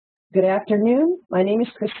Good afternoon. My name is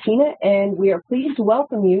Christina, and we are pleased to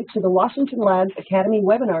welcome you to the Washington Labs Academy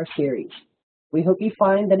webinar series. We hope you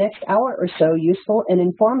find the next hour or so useful and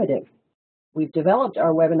informative. We've developed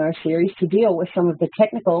our webinar series to deal with some of the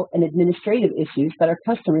technical and administrative issues that our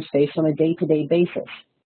customers face on a day-to-day basis.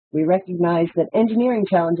 We recognize that engineering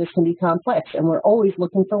challenges can be complex, and we're always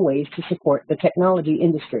looking for ways to support the technology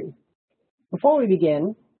industry. Before we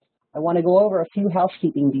begin, I want to go over a few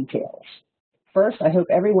housekeeping details. First, I hope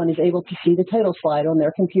everyone is able to see the title slide on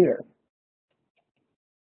their computer.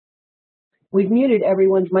 We've muted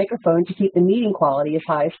everyone's microphone to keep the meeting quality as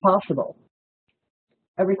high as possible.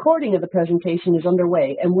 A recording of the presentation is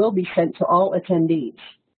underway and will be sent to all attendees.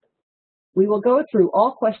 We will go through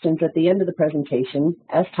all questions at the end of the presentation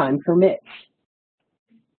as time permits.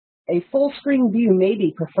 A full screen view may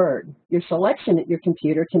be preferred. Your selection at your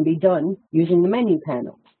computer can be done using the menu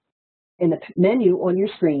panel. In the menu on your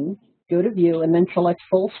screen, go to View and then select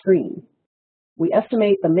Full Screen. We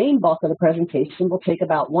estimate the main bulk of the presentation will take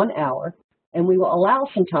about 1 hour, and we will allow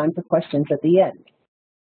some time for questions at the end.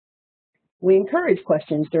 We encourage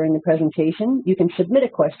questions during the presentation. You can submit a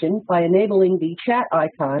question by enabling the chat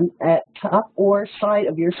icon at top or side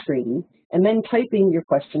of your screen and then typing your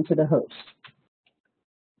question to the host.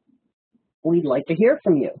 We'd like to hear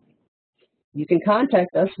from you. You can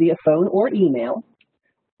contact us via phone or email,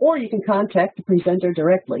 or you can contact the presenter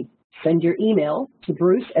directly. Send your email to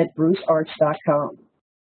bruce@brucearts.com.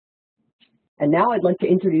 And now I'd like to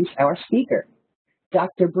introduce our speaker.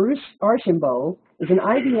 Dr. Bruce Archambault is an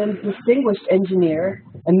IBM Distinguished Engineer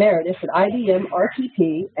Emeritus at IBM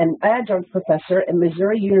RTP and Adjunct Professor at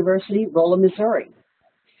Missouri University, Rolla, Missouri.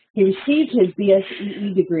 He received his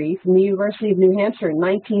BSEE degree from the University of New Hampshire in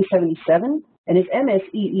 1977 and his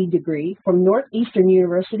MSEE degree from Northeastern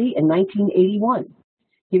University in 1981.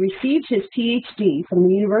 He received his PhD from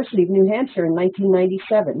the University of New Hampshire in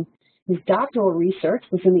 1997. His doctoral research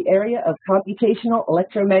was in the area of computational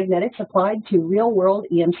electromagnetics applied to real-world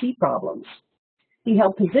EMC problems. He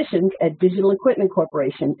held positions at Digital Equipment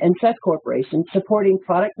Corporation and SET Corporation, supporting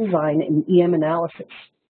product design and EM analysis.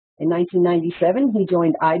 In 1997, he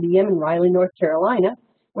joined IBM in Raleigh, North Carolina,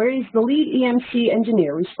 where he's the lead EMC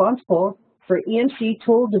engineer responsible for EMC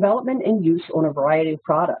tool development and use on a variety of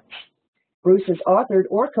products. Bruce has authored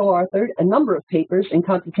or co-authored a number of papers in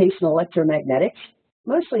computational electromagnetics,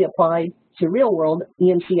 mostly applied to real-world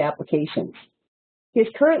EMC applications. He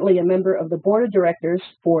is currently a member of the board of directors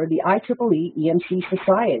for the IEEE EMC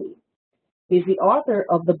Society. He is the author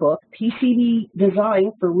of the book PCB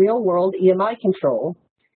Design for Real-World EMI Control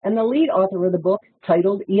and the lead author of the book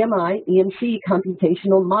titled EMI/EMC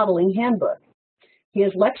Computational Modeling Handbook. He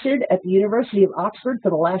has lectured at the University of Oxford for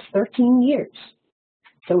the last 13 years.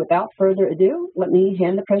 So without further ado, let me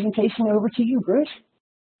hand the presentation over to you, Bruce.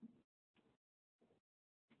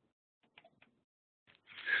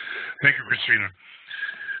 Thank you, Christina.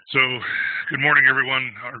 So good morning,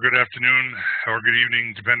 everyone, or good afternoon, or good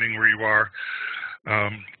evening, depending where you are.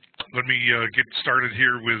 Let me get started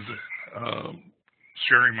here with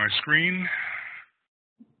sharing my screen.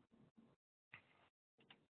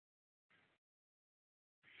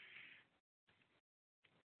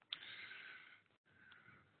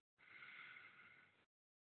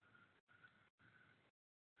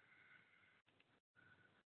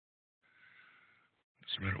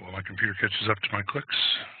 Just a minute while my computer catches up to my clicks.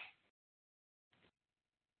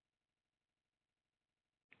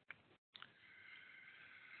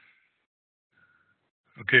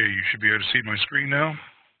 Okay, you should be able to see my screen now.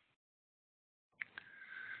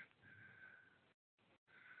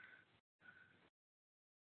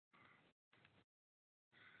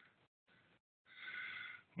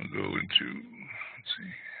 We'll go into, let's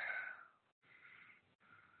see.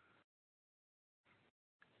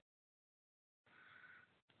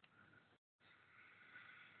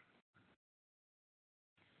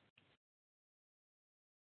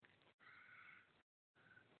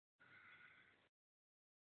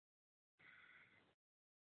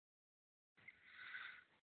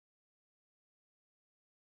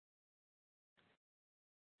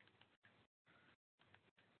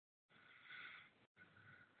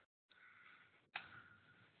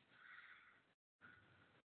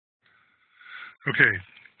 Okay,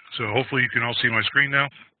 so hopefully you can all see my screen now.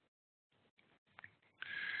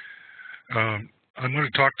 I'm going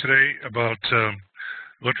to talk today about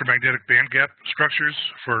electromagnetic band gap structures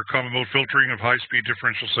for common mode filtering of high-speed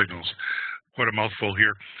differential signals. Quite a mouthful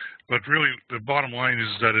here, but really the bottom line is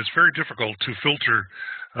that it's very difficult to filter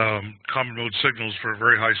common mode signals for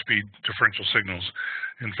very high-speed differential signals.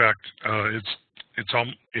 In fact,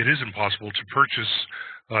 it is impossible to purchase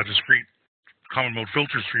discrete common mode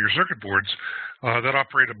filters for your circuit boards that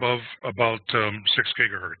operate above about 6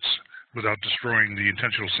 gigahertz without destroying the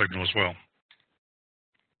intentional signal as well.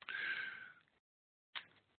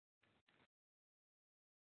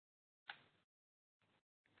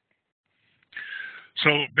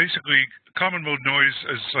 So basically, common mode noise,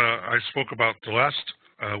 as I spoke about the last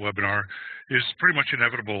webinar, is pretty much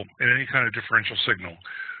inevitable in any kind of differential signal.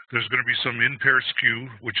 There's going to be some in-pair skew,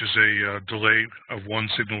 which is a delay of one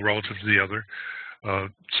signal relative to the other.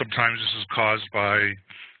 Sometimes this is caused by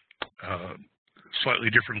slightly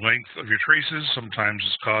different length of your traces. Sometimes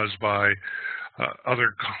it's caused by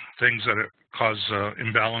other things that cause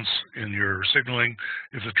imbalance in your signaling.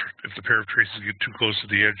 If the pair of traces get too close to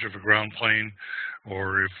the edge of a ground plane,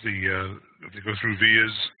 or if they go through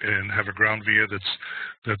vias and have a ground via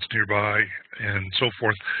that's nearby, and so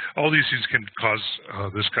forth, all these things can cause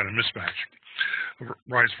this kind of mismatch.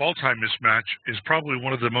 Rise fall time mismatch is probably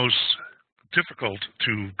one of the most difficult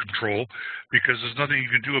to control because there's nothing you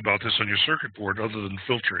can do about this on your circuit board other than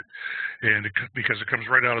filter it, and because it comes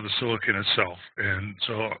right out of the silicon itself. And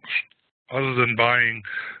so other than buying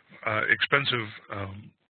expensive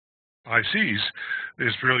ICs,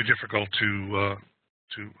 it's really difficult to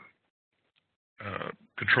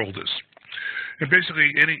control this. And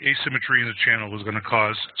basically any asymmetry in the channel is going to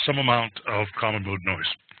cause some amount of common mode noise.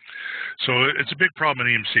 So it's a big problem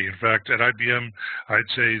in EMC. In fact, at IBM, I'd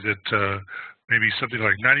say that maybe something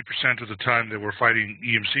like 90% of the time that we're fighting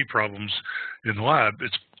EMC problems in the lab,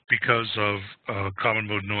 it's because of common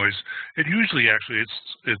mode noise. And usually, actually,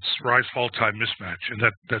 it's rise-fall time mismatch, and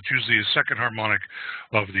that's usually a second harmonic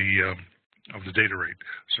of the data rate.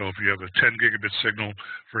 So if you have a 10 gigabit signal,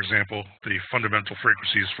 for example, the fundamental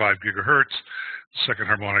frequency is 5 gigahertz. The second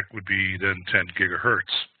harmonic would be then 10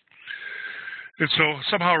 gigahertz. And so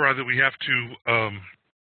somehow or other, we have to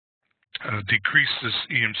decrease this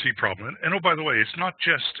EMC problem. And oh, by the way, it's not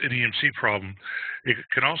just an EMC problem. It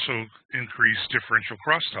can also increase differential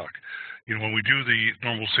crosstalk. You know, when we do the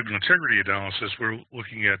normal signal integrity analysis, we're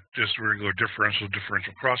looking at just regular differential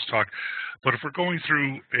crosstalk. But if we're going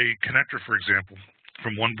through a connector, for example,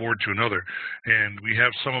 from one board to another, and we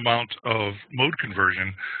have some amount of mode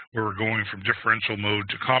conversion where we're going from differential mode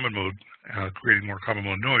to common mode, creating more common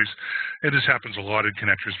mode noise, and this happens a lot in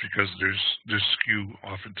connectors because there's skew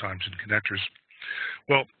oftentimes in connectors.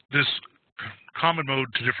 Well, this common mode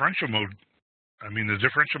to differential mode, the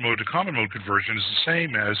differential mode to common mode conversion is the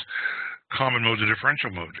same as common mode to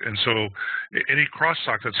differential mode. And so any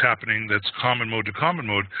crosstalk that's happening that's common mode to common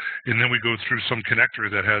mode, and then we go through some connector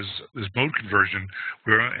that has this mode conversion,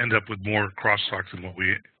 we're going to end up with more crosstalk than what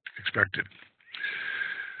we expected.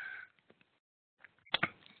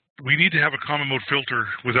 We need to have a common mode filter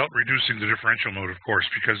without reducing the differential mode, of course,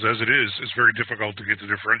 because as it is, it's very difficult to get the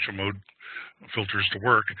differential mode filters to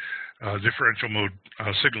work, differential mode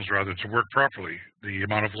signals rather, to work properly. The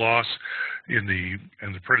amount of loss in the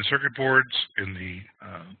printed circuit boards, in the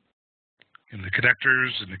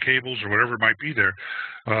connectors, in the cables, or whatever it might be there,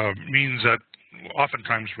 means that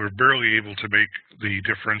oftentimes we're barely able to make the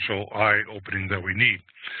differential eye opening that we need.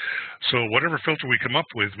 So whatever filter we come up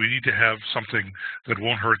with, we need to have something that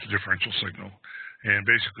won't hurt the differential signal. And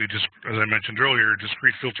basically, just as I mentioned earlier,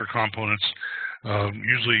 discrete filter components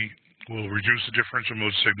usually will reduce the differential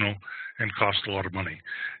mode signal and cost a lot of money.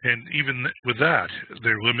 And even with that,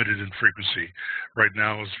 they're limited in frequency. Right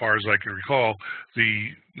now, as far as I can recall, the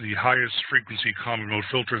highest frequency common mode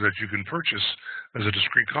filter that you can purchase as a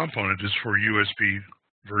discrete component is for USB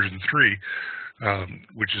version 3,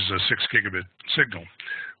 which is a 6 gigabit signal,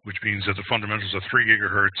 which means that the fundamentals are 3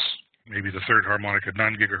 gigahertz, maybe the third harmonic at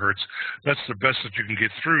 9 gigahertz. That's the best that you can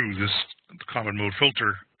get through this common mode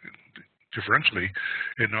filter differentially,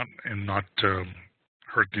 and not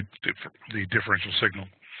hurt the differential signal.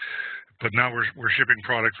 But now we're shipping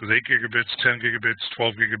products with 8 gigabits, 10 gigabits,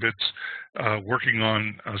 12 gigabits, working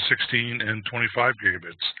on 16 and 25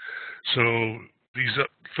 gigabits. So these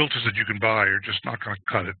filters that you can buy are just not going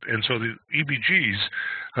to cut it. And so the EBGs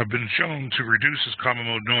have been shown to reduce this common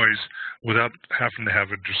mode noise without having to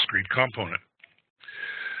have a discrete component.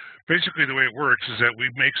 Basically, the way it works is that we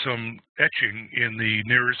make some etching in the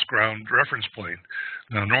nearest ground reference plane.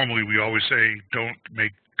 Now, normally we always say don't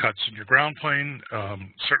make cuts in your ground plane.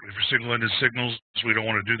 Certainly for single-ended signals, we don't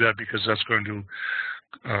want to do that because that's going to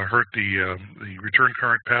hurt the return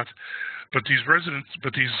current path. But these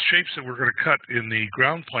shapes that we're going to cut in the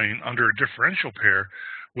ground plane under a differential pair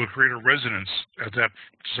will create a resonance at that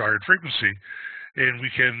desired frequency, and we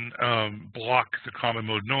can block the common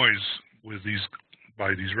mode noise with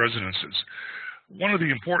by these resonances. one of the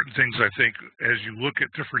important things, I think, as you look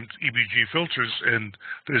at different EBG filters, and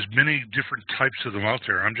there's many different types of them out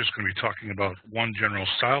there. I'm just going to be talking about one general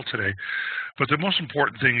style today. But the most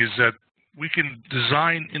important thing is that we can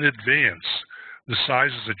design in advance the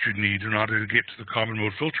sizes that you need in order to get to the common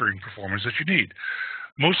mode filtering performance that you need.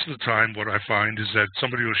 Most of the time, what I find is that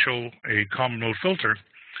somebody will show a common mode filter,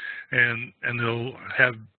 and they'll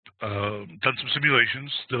have done some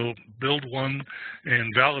simulations. They'll build one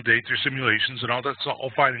and validate their simulations, and all that's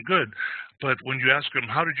all fine and good. But when you ask them,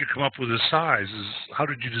 how did you come up with this size? How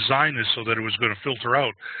did you design this so that it was going to filter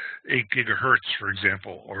out 8 gigahertz, for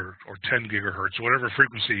example, or 10 gigahertz, whatever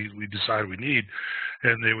frequency we decide we need?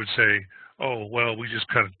 And they would say, oh, well, we just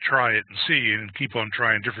kind of try it and see and keep on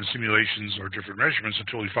trying different simulations or different measurements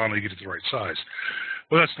until we finally get it the right size.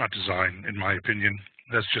 Well, that's not design, in my opinion.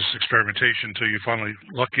 That's just experimentation until you finally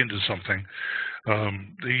luck into something.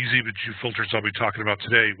 These EBG filters I'll be talking about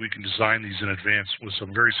today, we can design these in advance with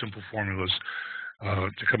some very simple formulas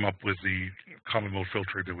to come up with the common mode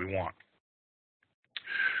filtering that we want.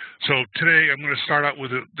 So today I'm going to start out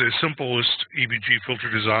with the simplest EBG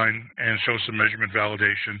filter design and show some measurement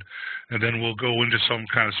validation, and then we'll go into some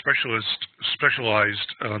kind of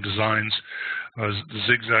specialized designs, the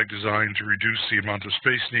zigzag design to reduce the amount of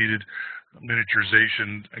space needed,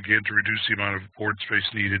 miniaturization, again, to reduce the amount of board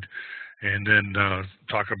space needed, and then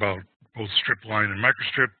talk about both strip line and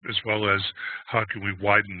microstrip, as well as how can we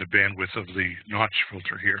widen the bandwidth of the notch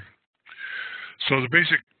filter here. So the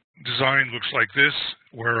basic design looks like this,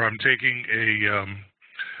 where I'm taking a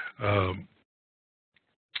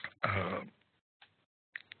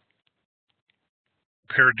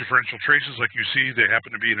pair of differential traces like you see. They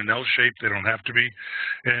happen to be in an L shape. They don't have to be.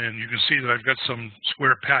 And you can see that I've got some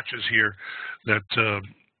square patches here that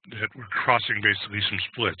we're crossing basically some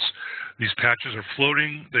splits. These patches are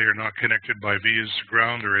floating. They are not connected by vias to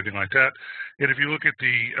ground or anything like that. And if you look at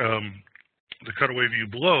the cutaway view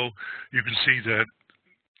below, you can see that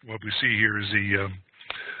what we see here is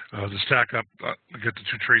the stack up. I get the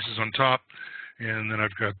 2 traces on top, and then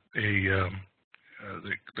I've got the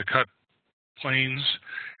cut planes,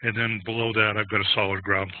 and then below that I've got a solid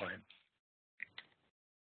ground plane.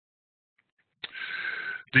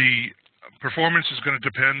 The performance is going to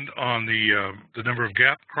depend on the number of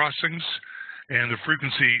gap crossings, and the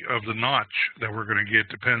frequency of the notch that we're going to get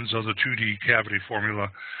depends on the 2D cavity formula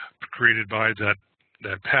created by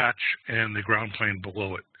that patch and the ground plane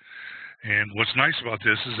below it. And what's nice about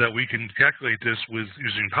this is that we can calculate this with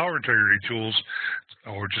using power integrity tools,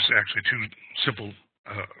 or just actually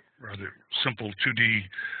rather simple 2D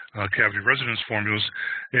cavity resonance formulas,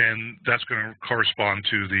 and that's going to correspond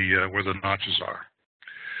to where the notches are.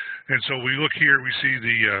 And so we look here, we see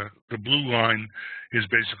the blue line is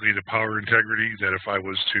basically the power integrity, that if I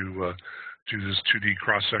was to do this 2D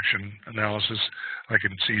cross-section analysis, I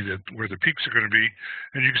can see that where the peaks are going to be,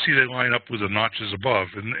 and you can see they line up with the notches above.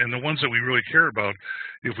 And the ones that we really care about,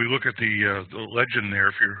 if we look at the legend there,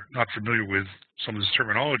 if you're not familiar with some of this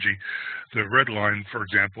terminology, the red line, for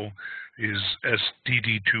example, is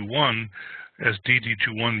SDD21.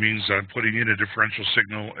 SDD21 means I'm putting in a differential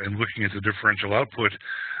signal and looking at the differential output,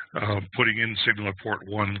 putting in signal at port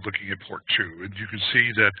 1, looking at port 2. And you can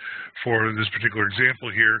see that for this particular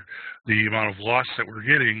example here, the amount of loss that we're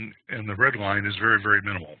getting in the red line is very, very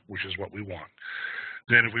minimal, which is what we want.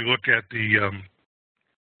 Then if we look at the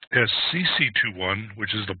SCC21,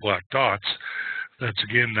 which is the black dots, that's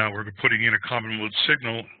again, now we're putting in a common mode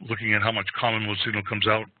signal, looking at how much common mode signal comes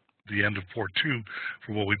out the end of port 2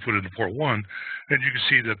 for what we put into port 1, and you can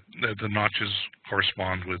see that the notches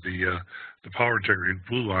correspond with the power integrity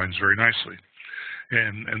blue lines very nicely.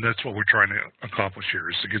 And that's what we're trying to accomplish here,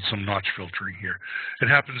 is to get some notch filtering here. It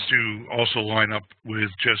happens to also line up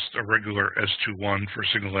with just a regular S21 for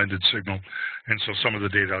single-ended signal, and so some of the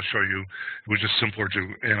data I'll show you, it was just simpler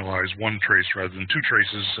to analyze 1 trace rather than 2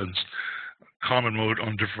 traces, since common mode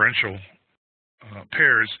on differential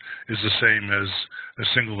pairs is the same as a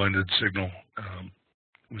single-ended signal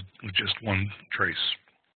with just 1 trace.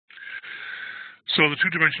 So the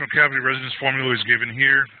 2-dimensional cavity resonance formula is given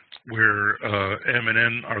here, where M and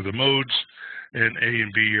N are the modes, and A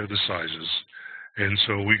and B are the sizes. And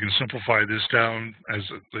so we can simplify this down as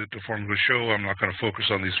the formulas show. I'm not going to focus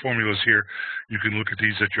on these formulas here. You can look at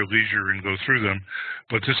these at your leisure and go through them.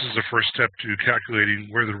 But this is the first step to calculating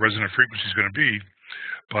where the resonant frequency is going to be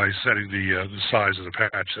by setting the size of the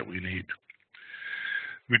patch that we need.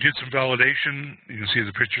 We did some validation. You can see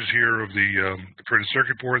the pictures here of the printed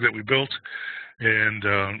circuit board that we built, and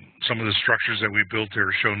some of the structures that we built there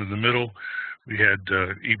are shown in the middle. We had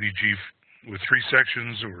EBG with 3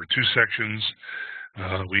 sections or 2 sections.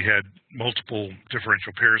 We had multiple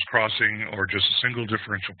differential pairs crossing or just a single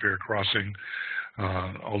differential pair crossing,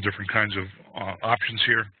 all different kinds of options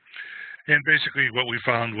here. And basically what we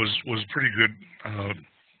found was pretty good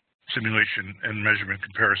simulation and measurement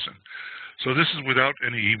comparison. So this is without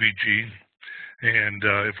any EBG. And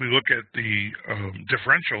if we look at the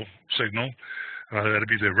differential signal, that'd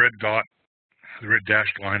be the red dot, the red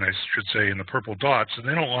dashed line, I should say, and the purple dots, and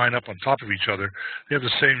they don't line up on top of each other. They have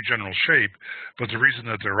the same general shape, but the reason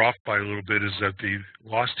that they're off by a little bit is that the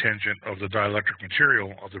loss tangent of the dielectric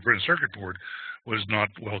material of the printed circuit board was not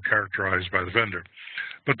well characterized by the vendor.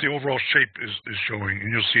 But the overall shape is showing, and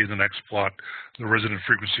you'll see in the next plot, the resonant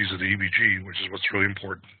frequencies of the EBG, which is what's really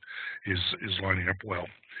important, is lining up well.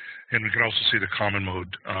 And we can also see the common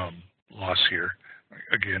mode loss here.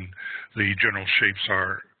 Again, the general shapes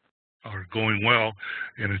are going well,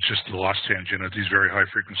 and it's just the loss tangent at these very high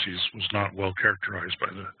frequencies was not well characterized by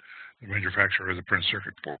the manufacturer of the printed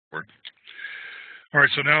circuit board. All right,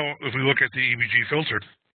 so now if we look at the EBG filter,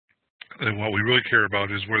 then what we really care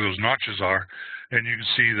about is where those notches are, and you can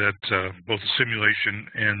see that both the simulation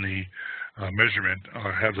and the measurement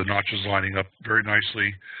have the notches lining up very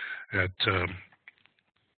nicely at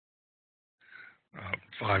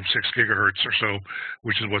 5-6 gigahertz or so,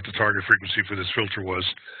 which is what the target frequency for this filter was.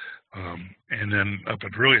 And then up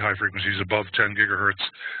at really high frequencies above 10 gigahertz,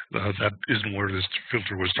 that isn't where this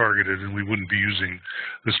filter was targeted, and we wouldn't be using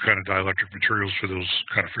this kind of dielectric materials for those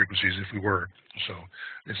kind of frequencies if we were. So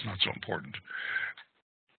it's not so important.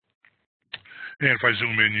 And if I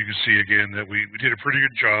zoom in, you can see again that we did a pretty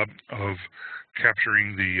good job of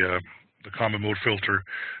capturing the common mode filter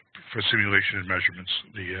for simulation and measurements.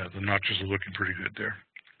 The notches are looking pretty good there.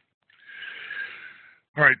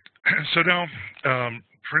 All right, so now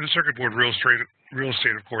printed circuit board real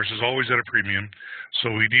estate, of course, is always at a premium,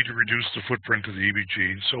 so we need to reduce the footprint of the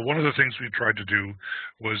EBG. So one of the things we tried to do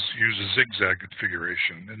was use a zigzag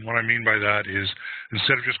configuration. And what I mean by that is,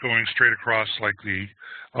 instead of just going straight across like the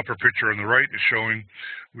upper picture on the right is showing,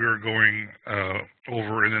 we are going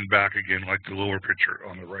over and then back again like the lower picture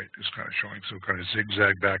on the right is kind of showing, so kind of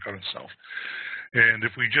zigzag back on itself. And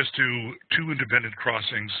if we just do 2 independent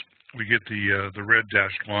crossings, we get the red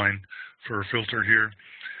dashed line for a filter here.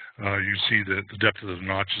 You see that the depth of the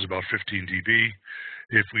notch is about 15 dB.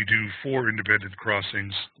 If we do 4 independent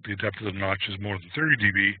crossings, the depth of the notch is more than 30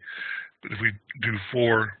 dB. But if we do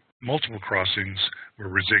 4 multiple crossings, where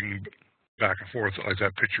we're zigging back and forth, like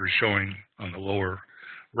that picture is showing on the lower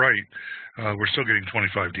right, we're still getting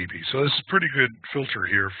 25 dB. So this is a pretty good filter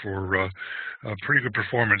here for pretty good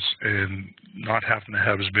performance and not having to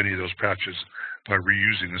have as many of those patches by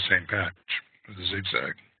reusing the same patch with the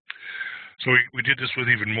zigzag. So we did this with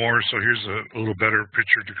even more. So here's a little better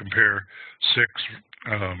picture to compare 6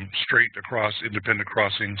 straight across independent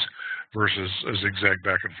crossings versus a zigzag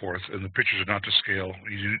back and forth. And the pictures are not to scale.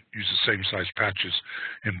 You use the same size patches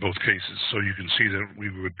in both cases. So you can see that we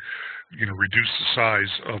would, reduce the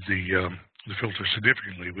size of the filter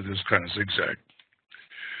significantly with this kind of zigzag.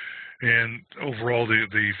 And overall,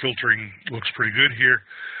 the filtering looks pretty good here.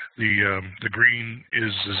 The green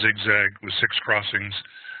is the zigzag with 6 crossings,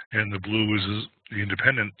 and the blue is the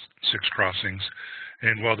independent 6 crossings.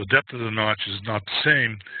 And while the depth of the notch is not the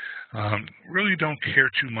same, really don't care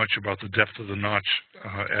too much about the depth of the notch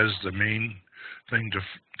as the main thing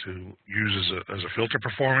to use as a filter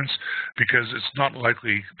performance, because it's not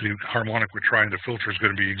likely the harmonic we're trying to filter is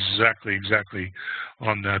going to be exactly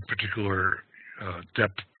on that particular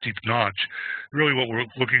depth deep notch. Really what we're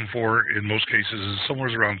looking for in most cases is somewhere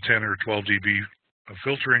around 10 or 12 dB of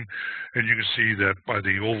filtering, and you can see that by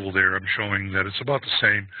the oval there I'm showing that it's about the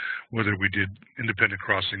same whether we did independent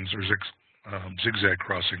crossings or zigzag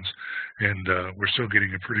crossings, and we're still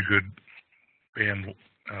getting a pretty good band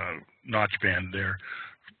notch band there.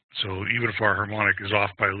 So even if our harmonic is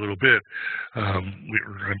off by a little bit,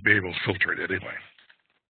 we're going to be able to filter it anyway.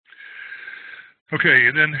 Okay,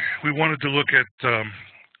 and then we wanted to look at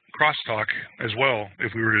crosstalk as well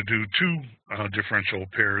if we were to do 2 differential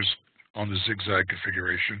pairs on the zigzag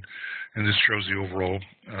configuration. And this shows the overall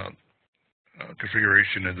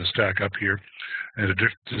configuration and the stack up here and the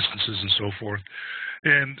distances and so forth.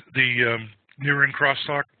 And the near-in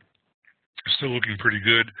crosstalk is still looking pretty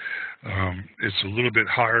good. It's a little bit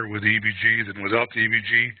higher with the EBG than without the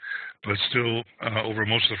EBG, but still over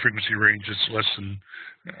most of the frequency range, it's less than,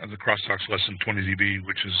 the crosstalk's less than 20 dB,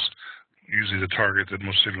 which is usually the target that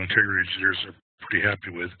most signal integrity engineers are pretty happy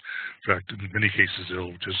with. In fact, in many cases,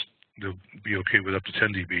 they'll be okay with up to 10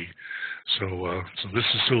 dB. So this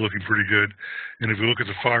is still looking pretty good. And if we look at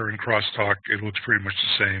the fire-in crosstalk, it looks pretty much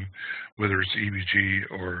the same, whether it's EBG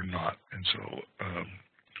or not. And so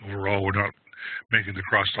overall, we're not making the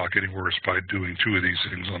crosstalk any worse by doing 2 of these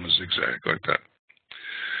things on a zigzag like that.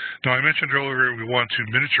 Now, I mentioned earlier we want to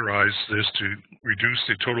miniaturize this to reduce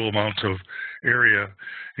the total amount of area.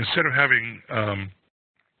 Instead of having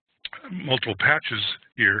multiple patches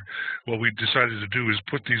here, what we decided to do is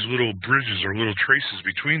put these little bridges or little traces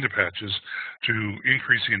between the patches to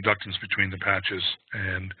increase the inductance between the patches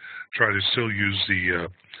and try to still use the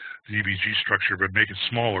EBG structure, but make it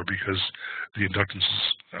smaller because the inductance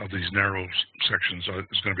of these narrow sections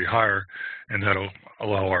is going to be higher, and that'll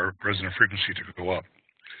allow our resonant frequency to go up.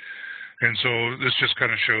 And so this just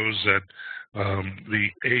kind of shows that the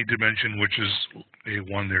A dimension, which is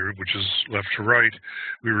A1 there, which is left to right,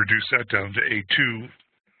 we reduce that down to A2.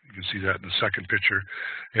 You can see that in the second picture.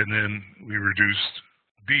 And then we reduced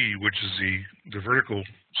B, which is the vertical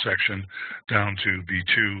section, down to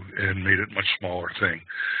B2 and made it a much smaller thing.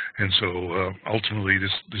 And so ultimately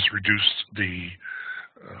this reduced the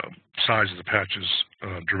size of the patches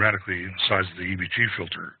dramatically, the size of the EBG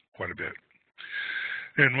filter quite a bit.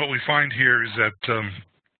 And what we find here is that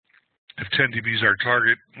if 10 dB is our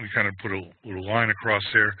target, we kind of put a little line across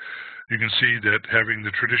there. You can see that having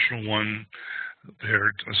the traditional one there,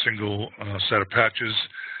 a single set of patches,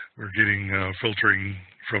 we're getting filtering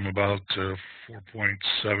from about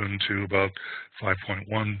 4.7 to about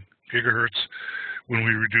 5.1 gigahertz. When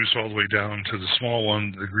we reduce all the way down to the small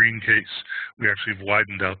one, the green case, we actually have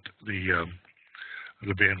widened out the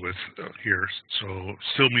bandwidth here. So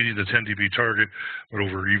still meeting the 10 dB target, but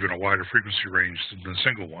over even a wider frequency range than the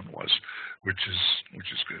single one was, which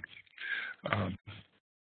is good.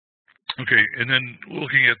 Okay, and then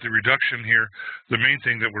looking at the reduction here, the main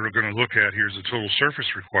thing that we're going to look at here is the total surface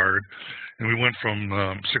required, and we went from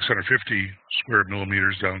 650 square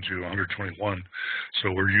millimeters down to 121.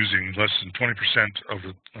 So we're using less than 20%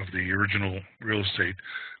 of the original real estate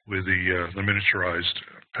with the miniaturized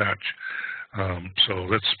patch. So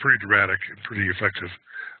that's pretty dramatic and pretty effective.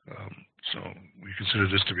 So we consider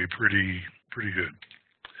this to be pretty good.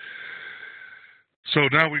 So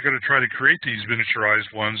now we've got to try to create these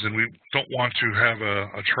miniaturized ones, and we don't want to have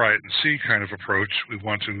a try it and see kind of approach. We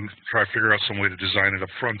want to try to figure out some way to design it up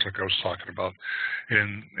front, like I was talking about.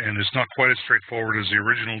 And it's not quite as straightforward as the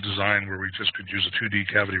original design where we just could use a 2D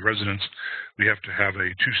cavity resonance. We have to have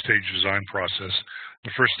a 2-stage design process.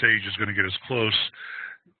 The first stage is going to get us close,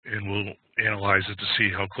 and we'll analyze it to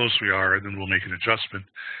see how close we are, and then we'll make an adjustment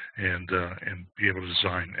and be able to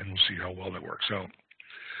design, and we'll see how well that works out.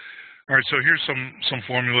 All right, so here's some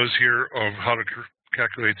formulas here of how to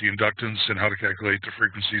calculate the inductance and how to calculate the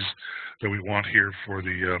frequencies that we want here for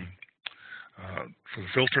the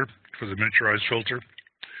filter, for the miniaturized filter.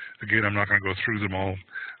 Again, I'm not going to go through them all.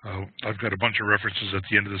 I've got a bunch of references at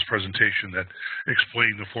the end of this presentation that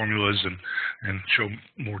explain the formulas and show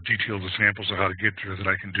more detailed examples of how to get there that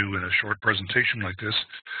I can do in a short presentation like this.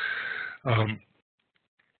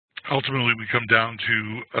 Ultimately, we come down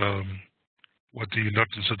to what the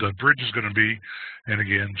inductance of the bridge is going to be, and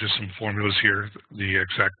again, just some formulas here. The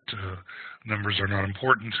exact numbers are not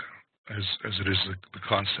important as it is the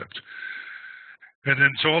concept. And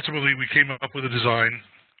then, so ultimately, we came up with a design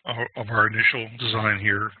of our initial design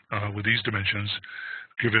here with these dimensions,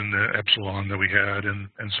 given the epsilon that we had and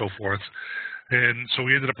so forth. And so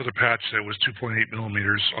we ended up with a patch that was 2.8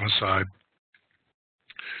 millimeters on a side.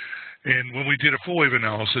 And when we did a full wave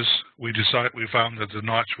analysis, we found that the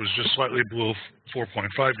notch was just slightly below 4.5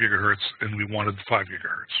 gigahertz, and we wanted 5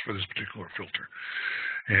 gigahertz for this particular filter.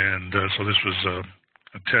 And so this was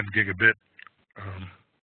a 10 gigabit,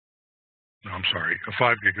 no, I'm sorry, a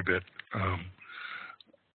 5 gigabit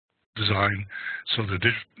design. So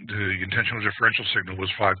the intentional differential signal was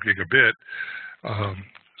 5 gigabit.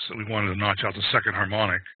 So we wanted to notch out the second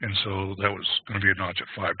harmonic, and so that was going to be a notch at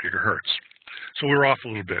 5 gigahertz. So we were off a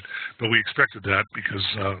little bit, but we expected that because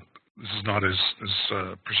this is not as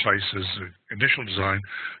precise as the initial design,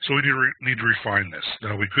 so we need to refine this.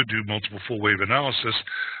 Now, we could do multiple full wave analysis,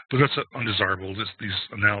 but that's undesirable. These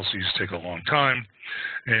analyses take a long time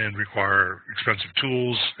and require expensive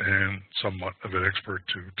tools and somewhat of an expert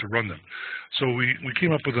to run them. So we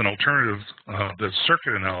came up with an alternative, the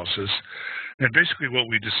circuit analysis. And basically what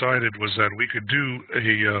we decided was that we could do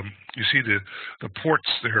you see the ports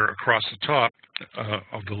there across the top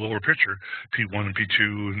of the lower picture, P1 and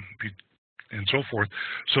P2 and so forth.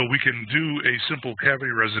 So we can do a simple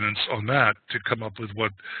cavity resonance on that to come up with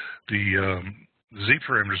what the Z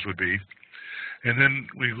parameters would be. And then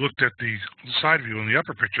we looked at the side view in the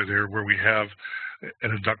upper picture there where we have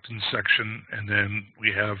an inductance section, and then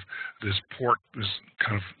we have this port, this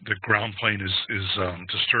kind of, the ground plane is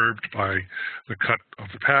disturbed by the cut of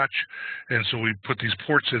the patch, and so we put these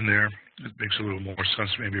ports in there, it makes a little more sense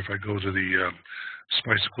maybe if I go to the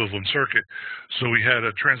SPICE equivalent circuit. So we had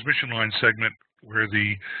a transmission line segment where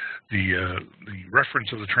the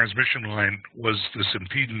reference of the transmission line was this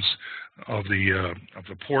impedance of the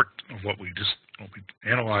port of what we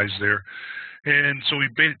analyzed there, and so we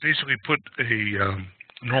basically put a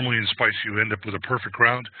normally in SPICE you end up with a perfect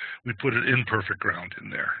ground. We put an imperfect ground in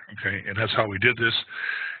there, okay, and that's how we did this,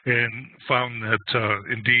 and found that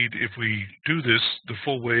indeed if we do this, the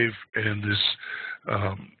full wave and this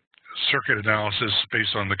circuit analysis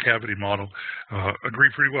based on the cavity model agree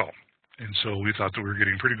pretty well. And so we thought that we were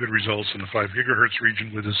getting pretty good results in the 5 gigahertz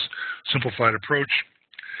region with this simplified approach.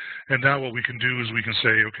 And now what we can do is we can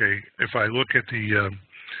say, okay, if I look at the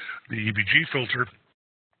EBG filter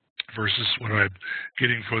versus what I'm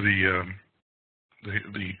getting for the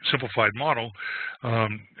simplified model,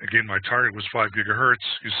 again, my target was 5 gigahertz.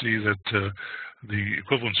 You see that the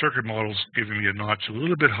equivalent circuit model is giving me a notch a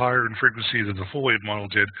little bit higher in frequency than the full wave model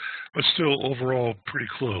did, but still overall pretty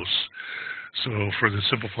close. So for the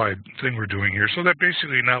simplified thing we're doing here, so that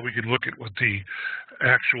basically now we can look at what the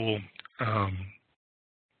actual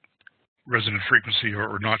resonant frequency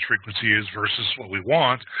or notch frequency is versus what we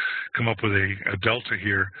want, come up with a delta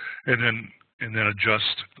here, and then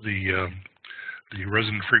adjust the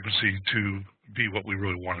resonant frequency to be what we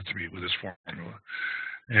really want it to be with this formula.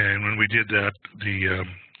 And when we did that, the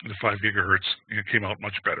 5 gigahertz came out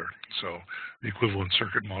much better. So the equivalent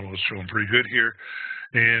circuit model is showing pretty good here.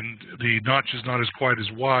 And the notch is not as quite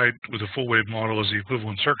as wide with a full wave model as the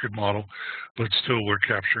equivalent circuit model, but still we're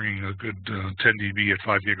capturing a good 10 dB at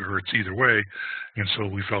 5 gigahertz either way. And so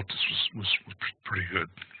we felt this was pretty good.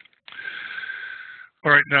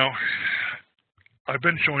 All right, now I've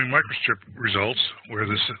been showing microstrip results where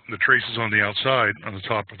the trace is on the outside, on the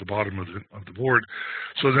top or the bottom of the board.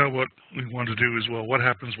 So now what we want to do is, well, what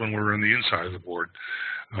happens when we're on the inside of the board?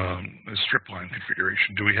 A strip line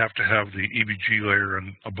configuration. Do we have to have the EBG layer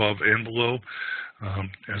above and below,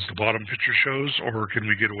 as the bottom picture shows, or can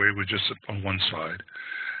we get away with just on one side?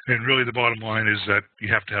 And really, the bottom line is that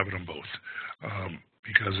you have to have it on both,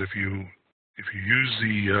 because if you use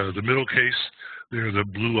the middle case, there, the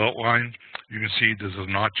blue outline, you can see that the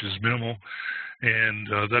notch is minimal, and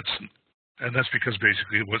that's because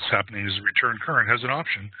basically what's happening is the return current has an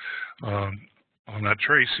option on that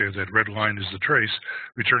trace here. That red line is the trace.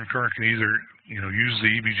 Return current can either use the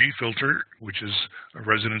EBG filter, which is a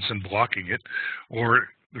resonance and blocking it, or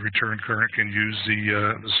the return current can use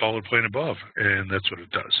the solid plane above, and that's what it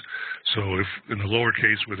does. So if in the lower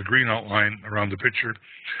case with a green outline around the picture,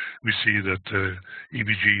 we see that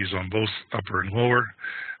EBG is on both upper and lower,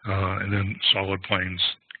 and then solid planes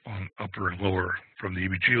on upper and lower from the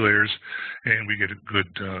EBG layers, and we get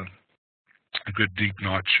a good deep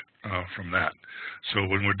notch from that. So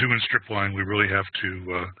when we're doing strip line, we really have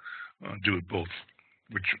to do it both,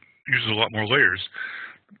 which uses a lot more layers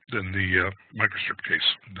than the microstrip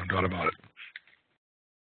case, no doubt about it.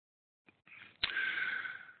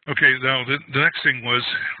 Okay, now the next thing was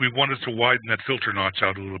we wanted to widen that filter notch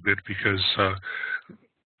out a little bit because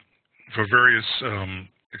for various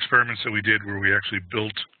experiments that we did where we actually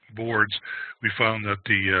built boards, we found that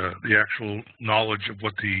the actual knowledge of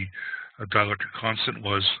what the dielectric constant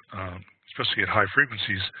was, especially at high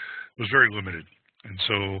frequencies, was very limited. And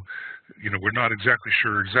so, we're not exactly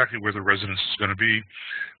sure where the resonance is going to be.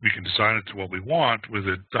 We can design it to what we want with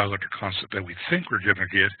a dielectric constant that we think we're going to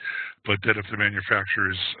get, but that if the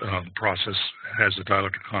manufacturer's process has a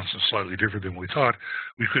dielectric constant slightly different than we thought,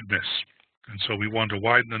 we could miss. And so we wanted to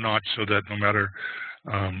widen the notch so that no matter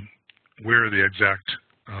where the exact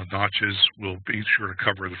notch is, we'll be sure to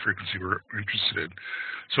cover the frequency we're interested in.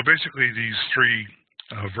 So basically these three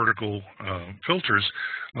vertical filters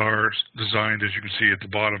are designed, as you can see at the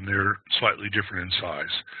bottom, they're slightly different in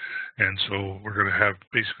size. And so we're going to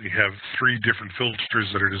basically have three different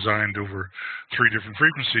filters that are designed over three different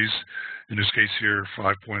frequencies. In this case here,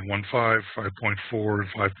 5.15, 5.4,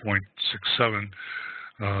 and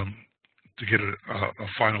 5.67, to get a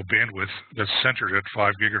final bandwidth that's centered at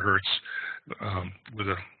 5 gigahertz with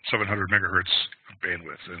a 700 megahertz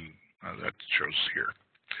bandwidth, and that shows here.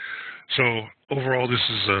 So overall, this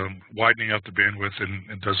is widening out the bandwidth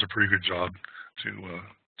and does a pretty good job to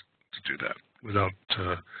do that without.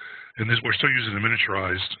 And we're still using a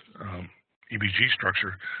miniaturized EBG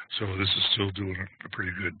structure, so this is still doing a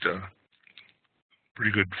pretty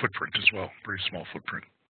good footprint as well, pretty small footprint.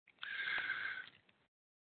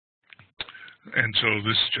 And so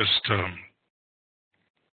this is just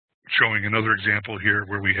showing another example here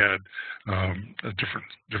where we had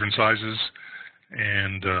different sizes,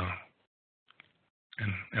 and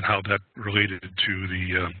and how that related to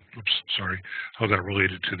the how that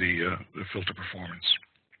related to the filter performance.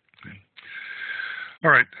 Okay.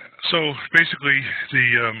 All right. So basically,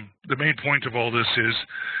 the main point of all this is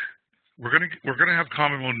we're gonna have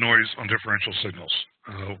common mode noise on differential signals.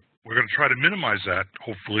 We're going to try to minimize that,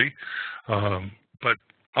 hopefully, but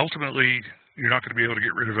ultimately, you're not going to be able to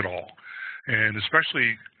get rid of it all. And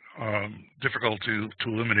especially difficult to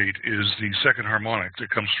eliminate is the second harmonic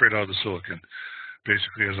that comes straight out of the silicon.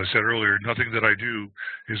 Basically, as I said earlier, nothing that I do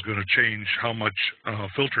is going to change how much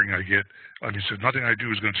filtering I get. Nothing I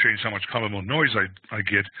do is going to change how much common mode noise I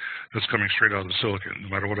get that's coming straight out of the silicon, no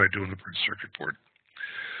matter what I do in the printed circuit board.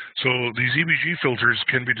 So these EBG filters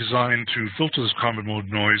can be designed to filter this common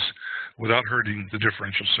mode noise without hurting the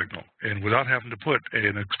differential signal and without having to put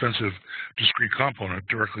an expensive discrete component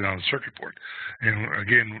directly on the circuit board. And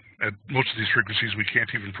again, at most of these frequencies, we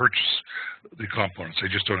can't even purchase the components. They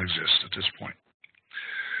just don't exist at this point.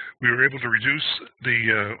 We were able to reduce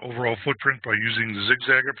the overall footprint by using the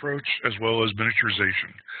zigzag approach as well as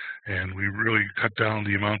miniaturization. And we really cut down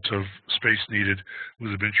the amount of space needed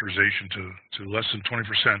with the miniaturization to less than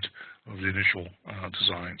 20% of the initial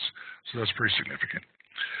designs. So that's pretty significant.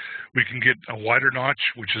 We can get a wider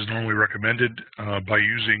notch, which is normally recommended by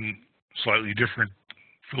using slightly different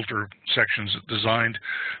filter sections designed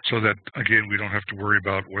so that, again, we don't have to worry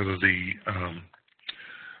about whether the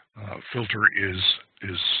filter is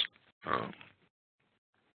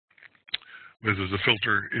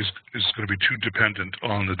going to be too dependent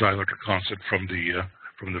on the dielectric constant from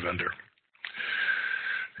the vendor.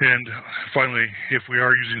 And finally, if we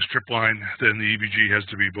are using strip line, then the EBG has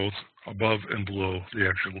to be both above and below the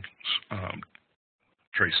actual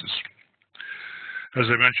traces. As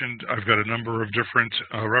I mentioned, I've got a number of different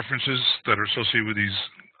references that are associated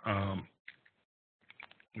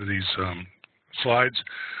with these slides.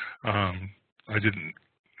 I didn't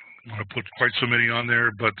want to put quite so many on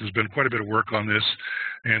there, but there's been quite a bit of work on this,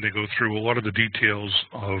 and they go through a lot of the details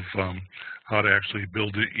of how to actually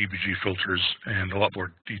build the EBG filters and a lot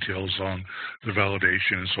more details on the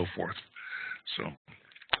validation and so forth. So,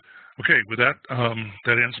 okay, with that,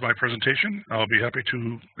 that ends my presentation. I'll be happy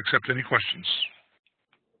to accept any questions.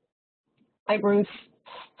 Hi, Bruce.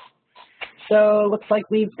 So, looks like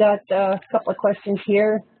we've got a couple of questions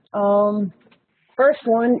here. First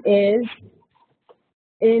one is,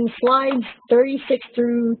 in slides 36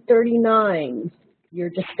 through 39, your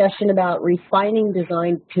discussion about refining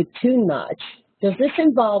design to tune notch, does this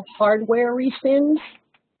involve hardware respins?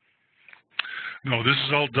 No, this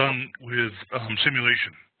is all done with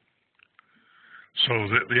simulation. So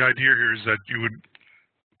the idea here is that you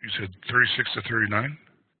said 36 to 39?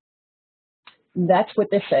 That's what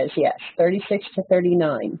this says, yes, 36 to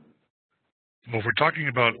 39. Well, if we're talking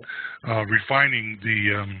about refining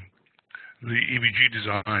the EBG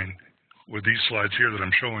design with these slides here that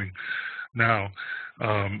I'm showing now,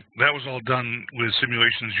 that was all done with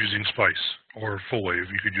simulations using SPICE or full wave.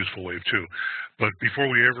 You could use full wave too. But before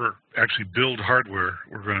we ever actually build hardware,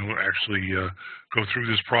 we're going to actually go through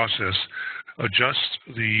this process, adjust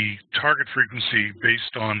the target frequency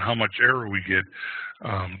based on how much error we get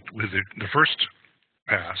with the first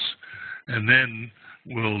pass, and then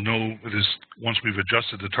we'll know this once we've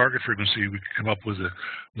adjusted the target frequency, we can come up with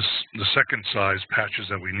the second size patches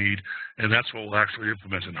that we need, and that's what we'll actually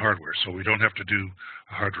implement in hardware. So we don't have to do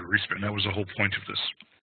a hardware respin. That was the whole point of this.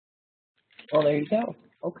 Well, there you go.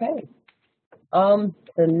 Okay.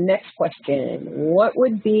 The next question, what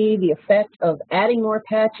would be the effect of adding more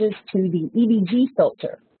patches to the EBG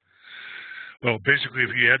filter? Well, basically, if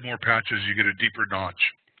you add more patches, you get a deeper notch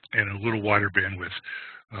and a little wider bandwidth.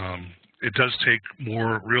 It does take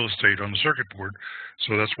more real estate on the circuit board,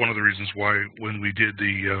 so that's one of the reasons why when we did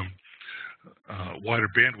the wider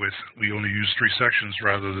bandwidth, we only used 3 sections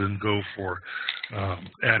rather than go for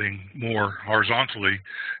adding more horizontally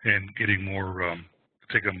and getting more,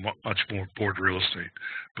 taking much more board real estate.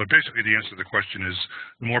 But basically the answer to the question is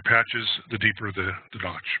the more patches, the deeper the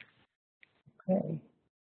notch. Okay.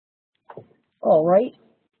 All right.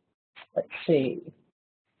 Let's see.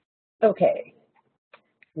 Okay.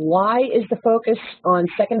 Why is the focus on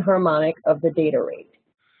second harmonic of the data rate?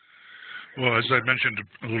 Well, as I mentioned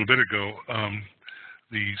a little bit ago,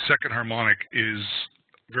 the second harmonic is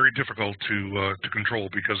very difficult to control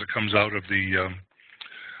because it comes out of the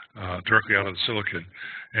directly out of the silicon.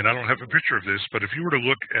 And I don't have a picture of this, but if you were to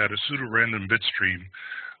look at a pseudo-random bit stream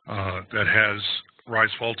that has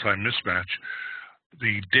rise-fall time mismatch,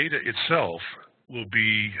 the data itself will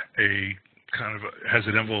be a kind of has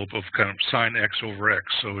an envelope of kind of sine x over x.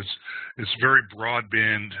 So it's very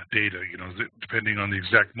broadband data. You know, depending on the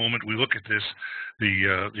exact moment we look at this,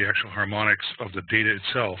 the actual harmonics of the data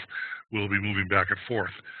itself will be moving back and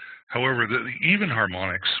forth. However, the even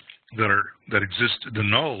harmonics that exist, the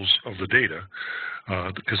nulls of the data,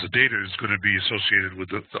 because the data is going to be associated with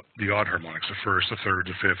the odd harmonics, the first, the third,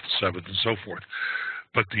 the fifth, the seventh, and so forth.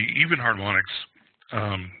 But the even harmonics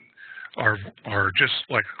are just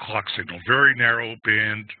like a clock signal, very narrow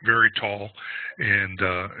band, very tall, and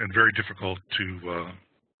very difficult to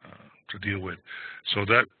deal with. So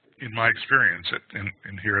that, in my experience,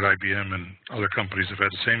 and here at IBM and other companies have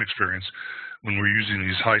had the same experience, when we're using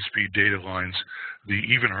these high-speed data lines, the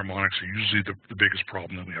even harmonics are usually the biggest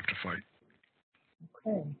problem that we have to fight.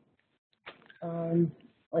 Okay.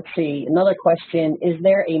 Let's see, another question. Is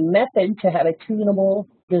there a method to have a tunable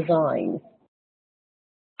design?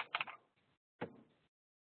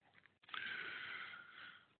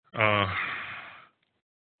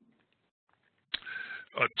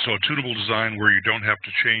 So a tunable design where you don't have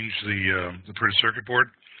to change the printed circuit board?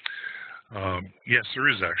 Yes, there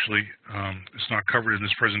is actually. It's not covered in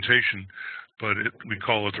this presentation, but we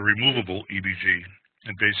call it the removable EBG.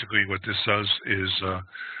 And basically what this does is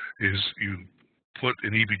you put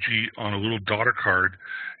an EBG on a little daughter card,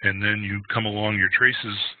 and then you come along your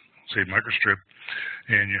traces, say microstrip,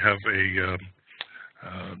 and you have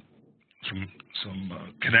some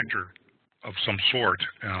connector of some sort,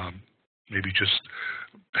 maybe just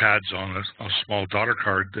pads on a small daughter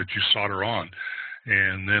card that you solder on.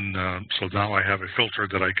 And then, so now I have a filter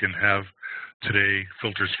that I can have today,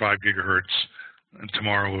 filters 5 gigahertz, and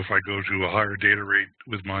tomorrow if I go to a higher data rate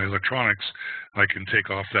with my electronics, I can take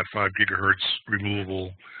off that 5 gigahertz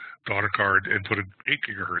removable daughter card and put an 8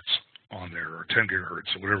 gigahertz on there, or 10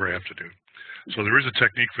 gigahertz, or whatever I have to do. So there is a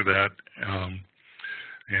technique for that,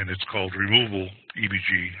 and it's called removable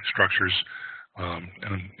EBG structures.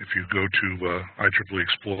 And if you go to IEEE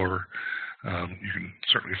Explorer, you can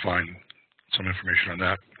certainly find some information on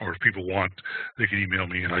that, or if people want, they can email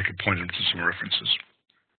me and I can point them to some references.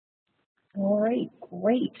 All right,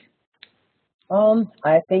 great.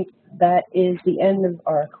 I think that is the end of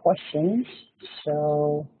our questions.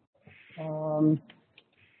 So,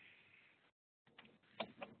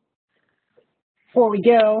 before we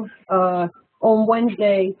go, on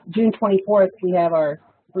Wednesday, June 24th, we have our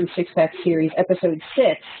Bruce Six-Pack Series, Episode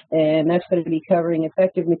 6, and that's going to be covering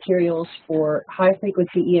effective materials for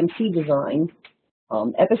high-frequency EMC design.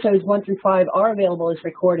 Episodes 1 through 5 are available as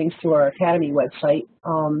recordings through our Academy website.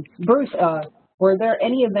 Bruce, were there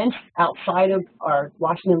any events outside of our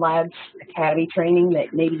Washington Labs Academy training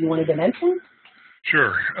that maybe you wanted to mention?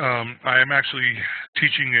 Sure. I am actually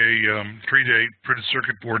teaching a 3-day printed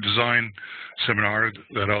circuit board design seminar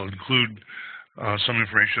that I'll include some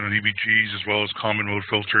information on EBGs as well as common mode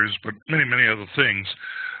filters, but many other things.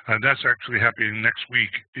 And that's actually happening next week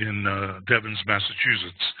in Devens,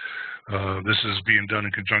 Massachusetts. This is being done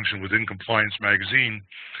in conjunction with In Compliance magazine.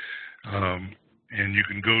 And you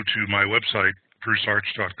can go to my website,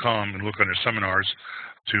 brucearch.com, and look under seminars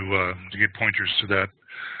to get pointers to that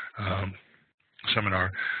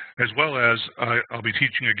seminar. As well as I'll be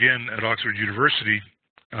teaching again at Oxford University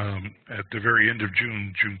at the very end of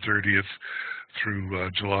June, June 30th through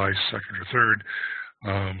July 2nd or 3rd.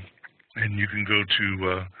 And you can go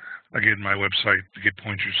to, again, my website to get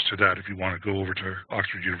pointers to that if you want to go over to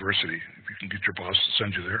Oxford University. If you can get your boss to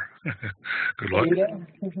send you there. Good luck.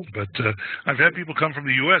 But I've had people come from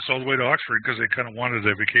the U.S. all the way to Oxford because they kind of wanted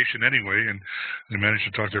a vacation anyway, and they managed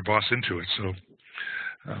to talk their boss into it. So.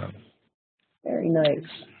 Very nice.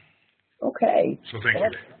 Okay. So thank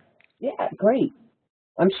you. Yeah, great.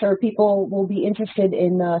 I'm sure people will be interested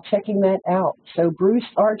in checking that out. So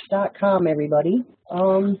brucearch.com, everybody.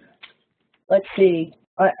 Let's see.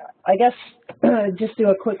 I guess just do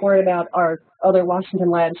a quick word about our other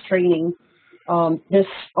Washington Labs training. This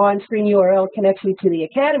on-screen URL connects you to the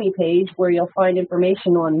Academy page where you'll find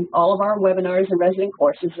information on all of our webinars and resident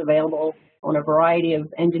courses available on a variety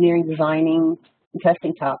of engineering, designing, and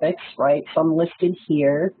testing topics, right? Some listed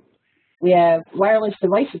here. We have wireless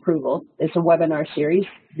device approval. It's a webinar series.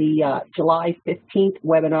 The July 15th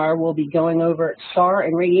webinar will be going over SAR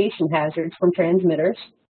and radiation hazards from transmitters.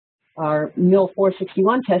 Our MIL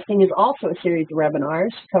 461 testing is also a series of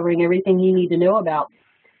webinars covering everything you need to know about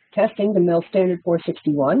testing the MIL standard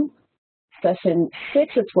 461. Session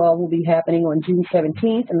 6 of 12 will be happening on June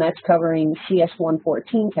 17th, and that's covering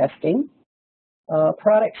CS114 testing.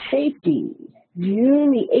 Product safety.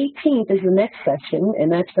 June the 18th is the next session, and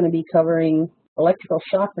that's going to be covering electrical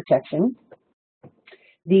shock protection.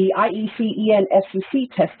 The IEC-EN FCC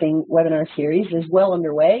testing webinar series is well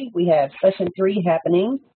underway. We have session 3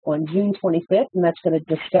 happening on June 25th, and that's going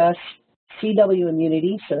to discuss CW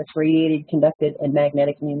immunity, so it's radiated, conductive, and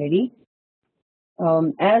magnetic immunity.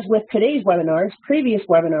 As with today's webinars, previous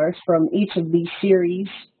webinars from each of these series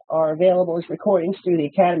are available as recordings through the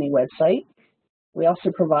Academy website. We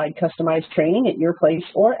also provide customized training at your place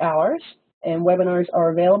or ours, and webinars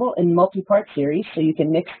are available in multi-part series, so you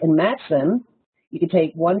can mix and match them. You can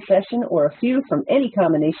take one session or a few from any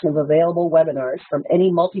combination of available webinars from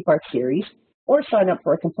any multi-part series, or sign up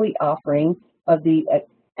for a complete offering of the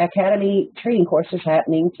Academy training courses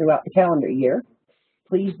happening throughout the calendar year.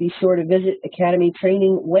 Please be sure to visit Academy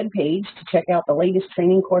Training webpage to check out the latest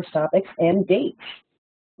training course topics and dates.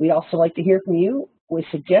 We'd also like to hear from you with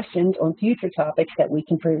suggestions on future topics that we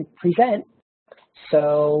can present.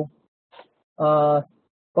 So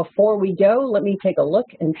before we go, let me take a look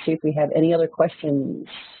and see if we have any other questions.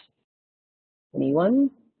 Anyone?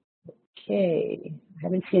 Okay, I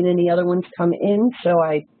haven't seen any other ones come in, so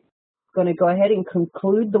I'm going to go ahead and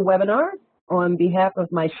conclude the webinar. On behalf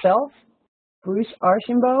of myself, Bruce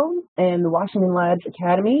Archambault, and the Washington Labs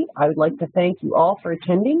Academy, I would like to thank you all for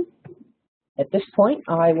attending. At this point,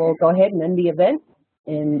 I will go ahead and end the event,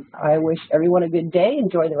 and I wish everyone a good day.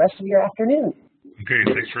 Enjoy the rest of your afternoon. Okay,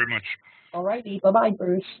 thanks very much. All righty, bye-bye,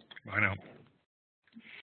 Bruce. Bye now.